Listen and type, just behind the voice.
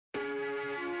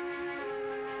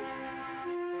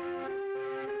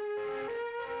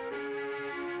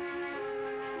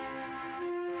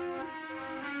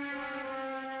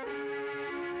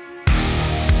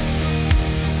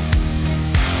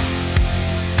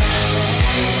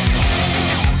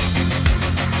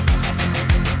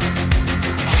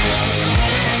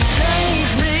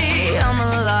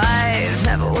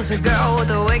a girl with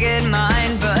a wicked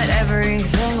mind, but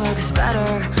everything looks better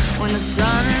when the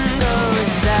sun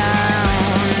goes down.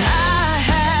 I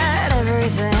had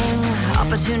everything,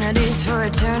 opportunities for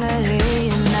eternity,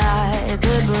 and I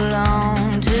could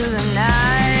belong to the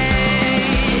night.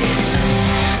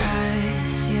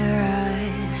 Your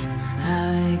eyes,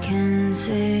 I can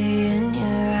see in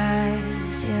your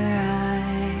eyes, your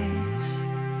eyes.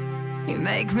 You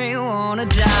make me wanna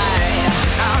die.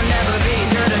 I'll never be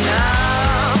good enough.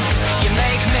 You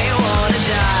make me wanna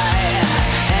die.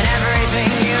 And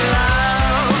everything you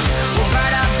love will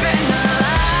burn up in the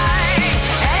light.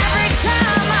 And every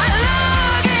time I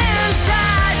look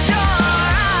inside your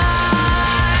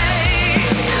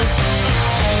eyes,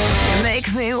 you make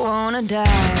me wanna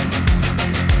die.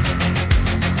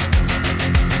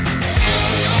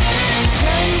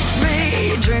 Taste me,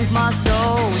 drink my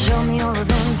soul, show me all the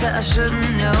things that I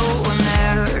shouldn't know. When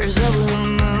there's a blue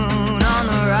moon on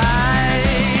the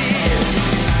rise,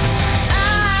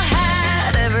 I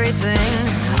had everything,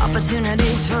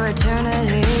 opportunities for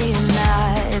eternity, and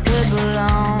I could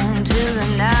belong to the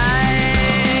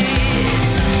night.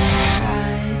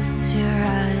 Your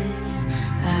eyes,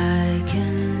 I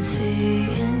can see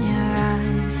in your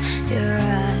eyes, your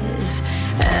eyes,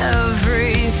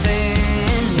 everything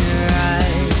in your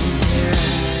eyes, your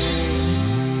eyes.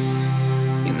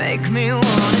 You make me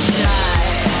wanna die.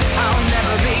 I'll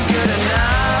never be good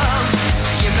enough.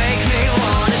 You make me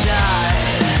wanna die.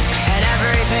 And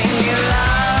everything you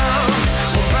love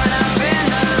will burn up in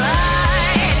the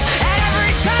light. And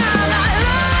every time I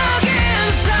look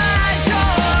inside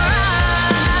your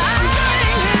eyes, I'm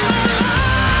burning in the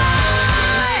light.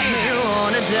 You make me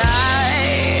wanna die.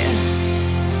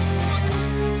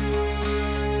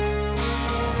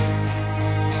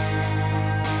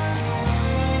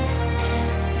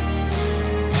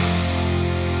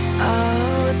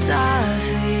 I'll die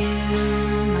for you,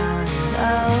 my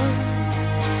love,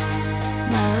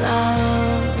 my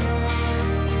love.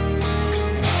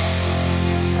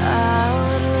 I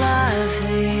would lie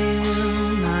for you,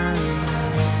 my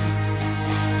love,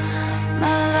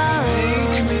 my love.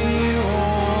 Make me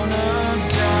wanna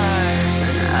die.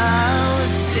 And I would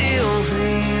steal for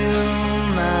you,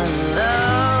 my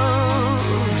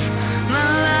love, my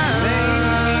love. Make me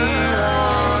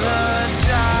wanna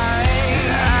die.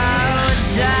 I would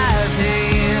die for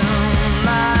you,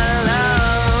 my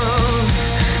love,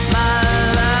 my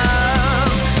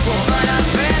love. Will burn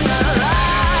up in the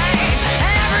light.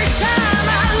 And every time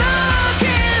I look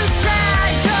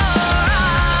inside your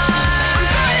eyes, I'm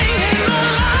burning in the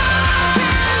light.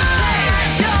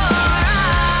 Inside your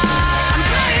eyes, I'm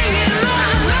burning in the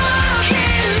look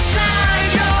inside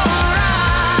your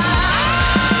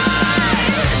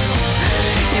eyes.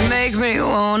 You make me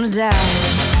wanna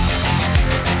die.